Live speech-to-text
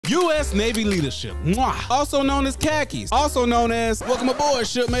U.S. Navy leadership, also known as khakis, also known as welcome aboard,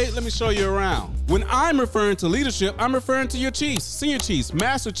 shipmate. Let me show you around. When I'm referring to leadership, I'm referring to your chiefs, senior chiefs,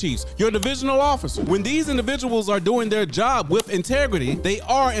 master chiefs, your divisional officers. When these individuals are doing their job with integrity, they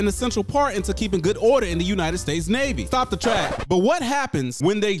are an essential part into keeping good order in the United States Navy. Stop the track. But what happens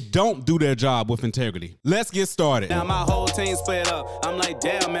when they don't do their job with integrity? Let's get started. Now my whole team split up. I'm like,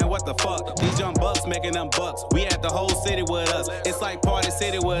 damn, man, what the fuck? These young bucks making them bucks. We had the whole city with us. It's like Party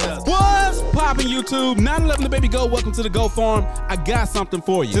City with us. What's poppin' YouTube? 911 the baby go. Welcome to the Go Farm. I got something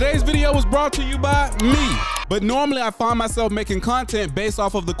for you. Today's video was brought to you by me. But normally I find myself making content based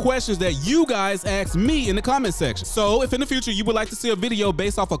off of the questions that you guys ask me in the comment section. So if in the future you would like to see a video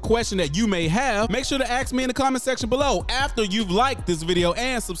based off a question that you may have, make sure to ask me in the comment section below after you've liked this video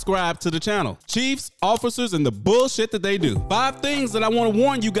and subscribed to the channel. Chiefs, officers, and the bullshit that they do. 5 things that I want to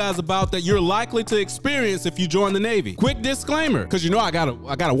warn you guys about that you're likely to experience if you join the Navy. Quick disclaimer, because you know I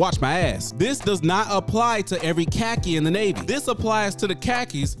gotta watch my ass. This does not apply to every khaki in the Navy. This applies to the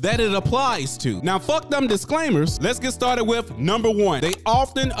khakis that it applies to. Now fuck them disclaimers. Let's get started with number 1. They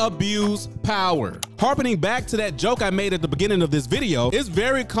often abuse power. Harpening back to that joke I made at the beginning of this video, it's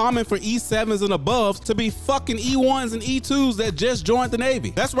very common for E7s and above to be fucking E1s and E2s that just joined the Navy.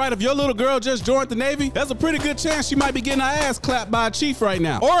 That's right, if your little girl just joined the Navy, there's a pretty good chance she might be getting her ass clapped by a chief right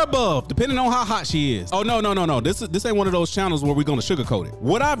now. Or above, depending on how hot she is. Oh, no. This ain't one of those channels where we're gonna sugarcoat it.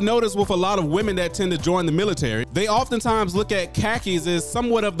 What I've noticed with a lot of women that tend to join the military, they oftentimes look at khakis as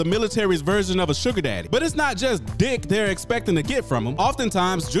somewhat of the military's version of a sugar daddy. But it's not just dick they're expecting to get from them.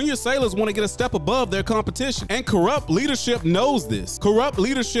 Oftentimes, junior sailors want to get a step above their competition. And corrupt leadership knows this. Corrupt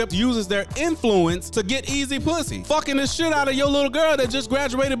leadership uses their influence to get easy pussy. Fucking the shit out of your little girl that just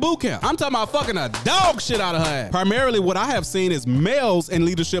graduated boot camp. I'm talking about fucking a dog shit out of her ass. Primarily what I have seen is males in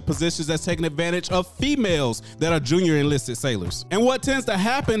leadership positions that's taking advantage of females that are junior enlisted sailors. And what tends to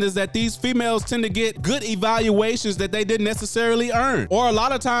happen is that these females tend to get good evaluations that they didn't necessarily earn. Or a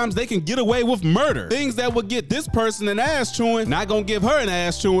lot of times they can get away with murder. Things that would get this person an ass chewing, not gonna give her an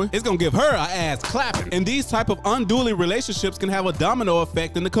ass chewing, it's gonna give her an ass clapping. And these type of unduly relationships can have a domino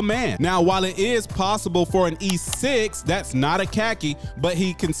effect in the command. Now, while it is possible for an E6, that's not a khaki, but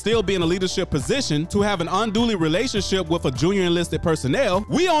he can still be in a leadership position to have an unduly relationship with a junior enlisted personnel,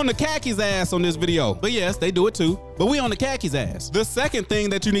 we on the khakis ass on this video. But yes, they do it too, but we on the khakis ass. The second thing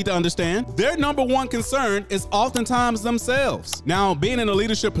that you need to understand, their number 1 concern is oftentimes themselves. Now, being in a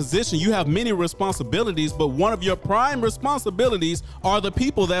leadership position, you have many responsibilities, but one of your prime responsibilities are the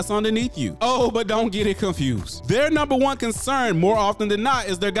people that's underneath you. Oh, but don't get it confused. Their number 1 concern more often than not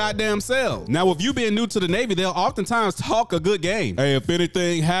is their goddamn selves. Now, with you being new to the Navy, they'll oftentimes talk a good game. Hey, if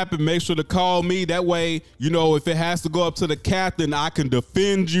anything happened, make sure to call me. That way, you know, if it has to go up to the captain, I can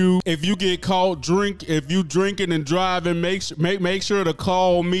defend you. If you get caught if you drinking and driving, make sure to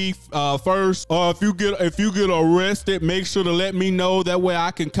call me first. Or if you get arrested, make sure to let me know. That way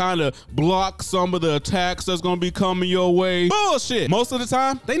I can kind of block some of the attacks that's gonna be coming your way. Bullshit. Most of the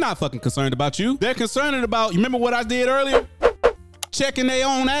time, they not fucking concerned about you. They're concerned about, you remember what I did earlier? Checking their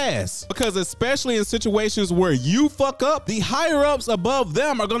own ass. Because especially in situations where you fuck up, the higher ups above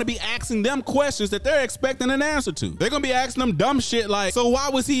them are gonna be asking them questions that they're expecting an answer to. They're gonna be asking them dumb shit like, so why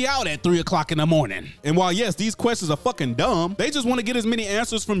was he out at 3 o'clock in the morning? And while yes, these questions are fucking dumb, they just wanna get as many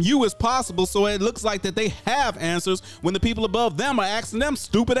answers from you as possible so it looks like that they have answers when the people above them are asking them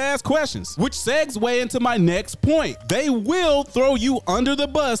stupid ass questions. Which segues into my next point. They will throw you under the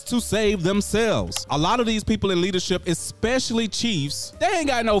bus to save themselves. A lot of these people in leadership, especially chiefs, they ain't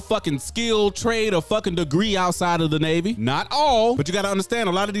got no fucking skill, trade, or fucking degree outside of the Navy. Not all, but you gotta understand,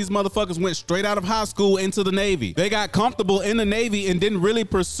 a lot of these motherfuckers went straight out of high school into the Navy. They got comfortable in the Navy and didn't really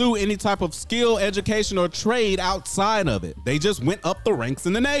pursue any type of skill, education, or trade outside of it. They just went up the ranks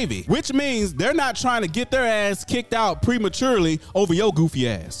in the Navy, which means they're not trying to get their ass kicked out prematurely over your goofy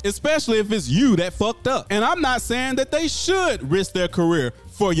ass, especially if it's you that fucked up. And I'm not saying that they should risk their career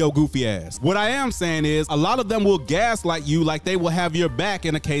for your goofy ass. What I am saying is a lot of them will gaslight you like they will have your back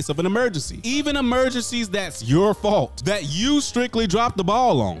in a case of an emergency. Even emergencies that's your fault, that you strictly dropped the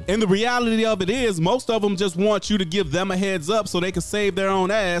ball on. And the reality of it is most of them just want you to give them a heads up so they can save their own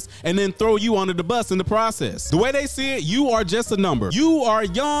ass and then throw you under the bus in the process. The way they see it, you are just a number. You are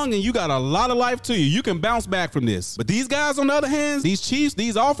young and you got a lot of life to you. You can bounce back from this. But these guys on the other hand, these chiefs,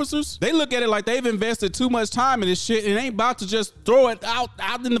 these officers, they look at it like they've invested too much time in this shit and ain't about to just throw it out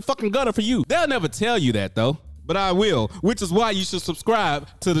in the fucking gutter for you. They'll never tell you that though. but I will, which is why you should subscribe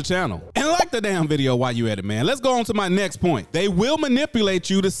to the channel. And like the damn video while you at it, man. Let's go on to my next point. They will manipulate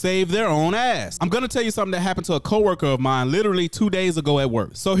you to save their own ass. I'm gonna tell you something that happened to a coworker of mine literally 2 days ago at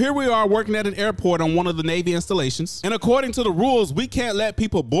work. So here we are working at an airport on one of the Navy installations, and according to the rules, we can't let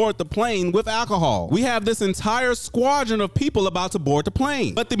people board the plane with alcohol. We have this entire squadron of people about to board the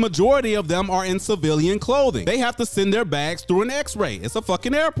plane, but the majority of them are in civilian clothing. They have to send their bags through an x-ray. It's a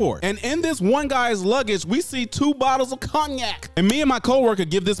fucking airport. And in this one guy's luggage, we see 2 bottles of cognac. And me and my coworker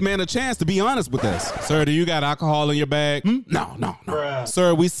give this man a chance to be honest with us. Sir, do you got alcohol in your bag? No. Bruh.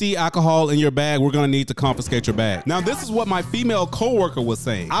 Sir, we see alcohol in your bag. We're gonna need to confiscate your bag. Now, this is what my female coworker was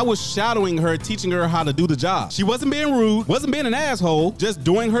saying. I was shadowing her, teaching her how to do the job. She wasn't being rude, wasn't being an asshole, just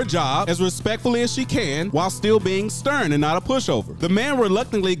doing her job as respectfully as she can while still being stern and not a pushover. The man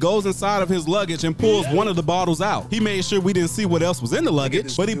reluctantly goes inside of his luggage and pulls one of the bottles out. He made sure we didn't see what else was in the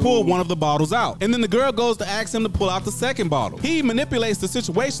luggage, but he pulled one of the bottles out. And then the girl goes to ask him to pull out the second bottle. He manipulates the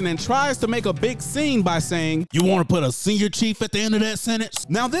situation and tries to make a big scene by saying, "You want to put a senior chief at the end of that sentence?"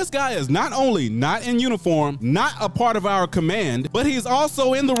 Now, this guy is not only not in uniform, not a part of our command, but he's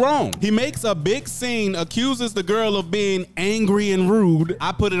also in the wrong. He makes a big scene, accuses the girl of being angry and rude.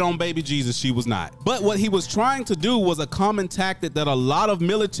 I put it on baby Jesus, she was not. But what he was trying to do was a common tactic that a lot of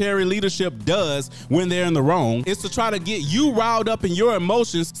military leadership does when they're in the wrong, is to try to get you riled up in your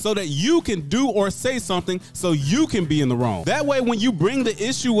emotions so that you can do or say something so you can be in the wrong. That way, when you bring the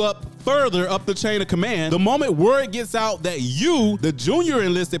issue up further up the chain of command, the moment word gets out that you, the junior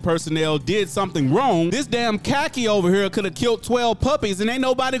enlisted personnel, did something wrong, this damn khaki over here could have killed 12 puppies and ain't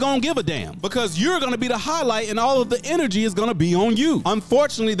nobody gonna give a damn, because you're gonna be the highlight and all of the energy is gonna be on you.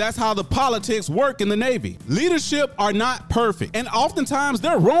 Unfortunately, that's how the politics work in the Navy. Leadership are not perfect, and oftentimes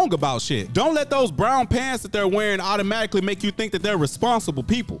they're wrong about shit. Don't let those brown pants that they're wearing automatically make you think that they're responsible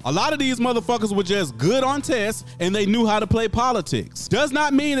people. A lot of these motherfuckers were just good on tests and they knew how to play politics. Does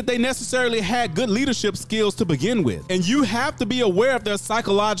not mean that they necessarily had good leadership skills to begin with. And you have to be aware of their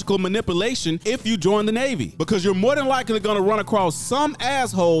psychological manipulation if you join the Navy, because you're more than likely going to run across some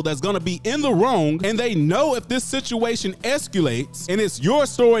asshole that's going to be in the wrong, and they know if this situation escalates and it's your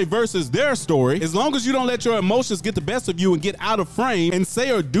story versus their story, as long as you don't let your emotions get the best of you and get out of frame and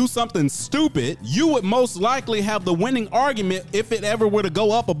say or do something stupid, you would most likely have the winning argument if it ever were to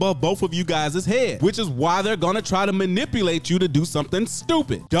go up above both of you guys' head, which is why they're going to try to manipulate you to do something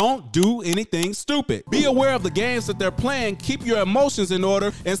stupid. Don't do anything stupid. Be aware of the games that they're playing, keep your emotions in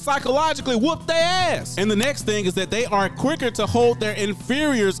order, and psychologically whoop their ass. And the next thing is that they are quicker to hold their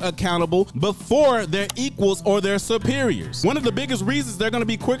inferiors accountable before their equals or their superiors. One of the biggest reasons they're going to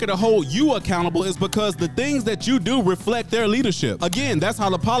be quicker to hold you accountable is because the things that you do reflect their leadership. Again, that's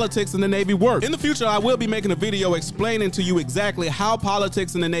how the politics in the Navy work. In the future, I will be making a video explaining to you exactly how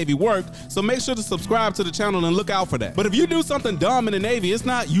politics in the Navy work, so make sure to subscribe to the channel and look out for that. But if you do something dumb in the Navy, it's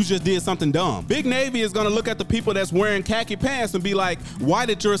not you just did something dumb. Big Navy is going to look at the people that's wearing khaki pants and be like, why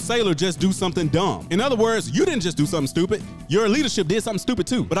did your sailor just do something dumb? In other words, you didn't just do something stupid. Your leadership did something stupid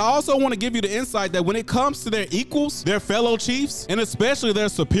too. But I also want to give you the insight that when it comes to their equals, their fellow chiefs, and especially their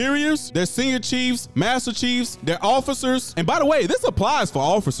superiors, their senior chiefs, master chiefs, their officers, and by the way, this applies for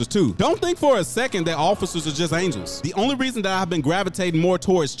officers too. Don't think for a second that officers are just angels. The only reason that I've been gravitating more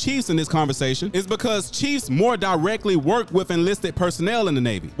towards chiefs in this conversation is because chiefs more directly work with enlisted personnel in the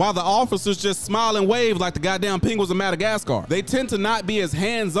Navy, while the officers just smile and wave like the goddamn penguins of Madagascar. They tend to not be as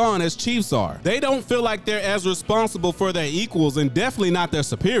hands-on as chiefs are. They don't feel like they're as responsible for their equals and definitely not their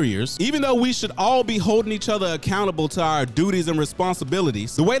superiors. Even though we should all be holding each other accountable to our duties and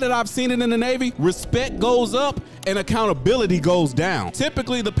responsibilities, the way that I've seen it in the Navy, respect goes up and accountability goes down.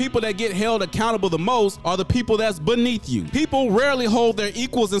 Typically, the people that get held accountable the most are the people that's beneath you. People rarely hold their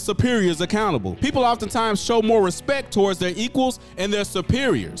equals and superiors accountable. People oftentimes show more respect towards their equals and their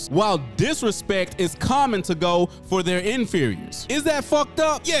superiors, while disrespect is common to go for their inferiors. Is that fucked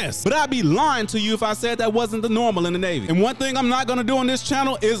up? Yes, but I'd be lying to you if I said that wasn't the normal in the Navy. And one thing I'm not gonna do on this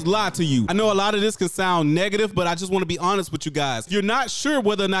channel is lie to you. I know a lot of this can sound negative, but I just want to be honest with you guys. If you're not sure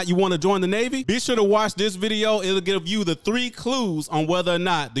whether or not you want to join the Navy, be sure to watch this video. It'll give you the 3 clues on whether or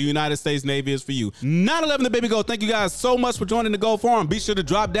not the United States Navy is for you. 9/11 the baby go. Thank you guys so much for joining the Go Forum. Be sure to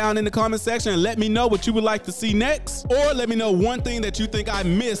drop down in the comment section and let me know what you would like to see next, or let me know one thing that you think I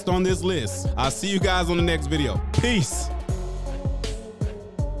missed on this list. I'll see you guys on the next video. Peace.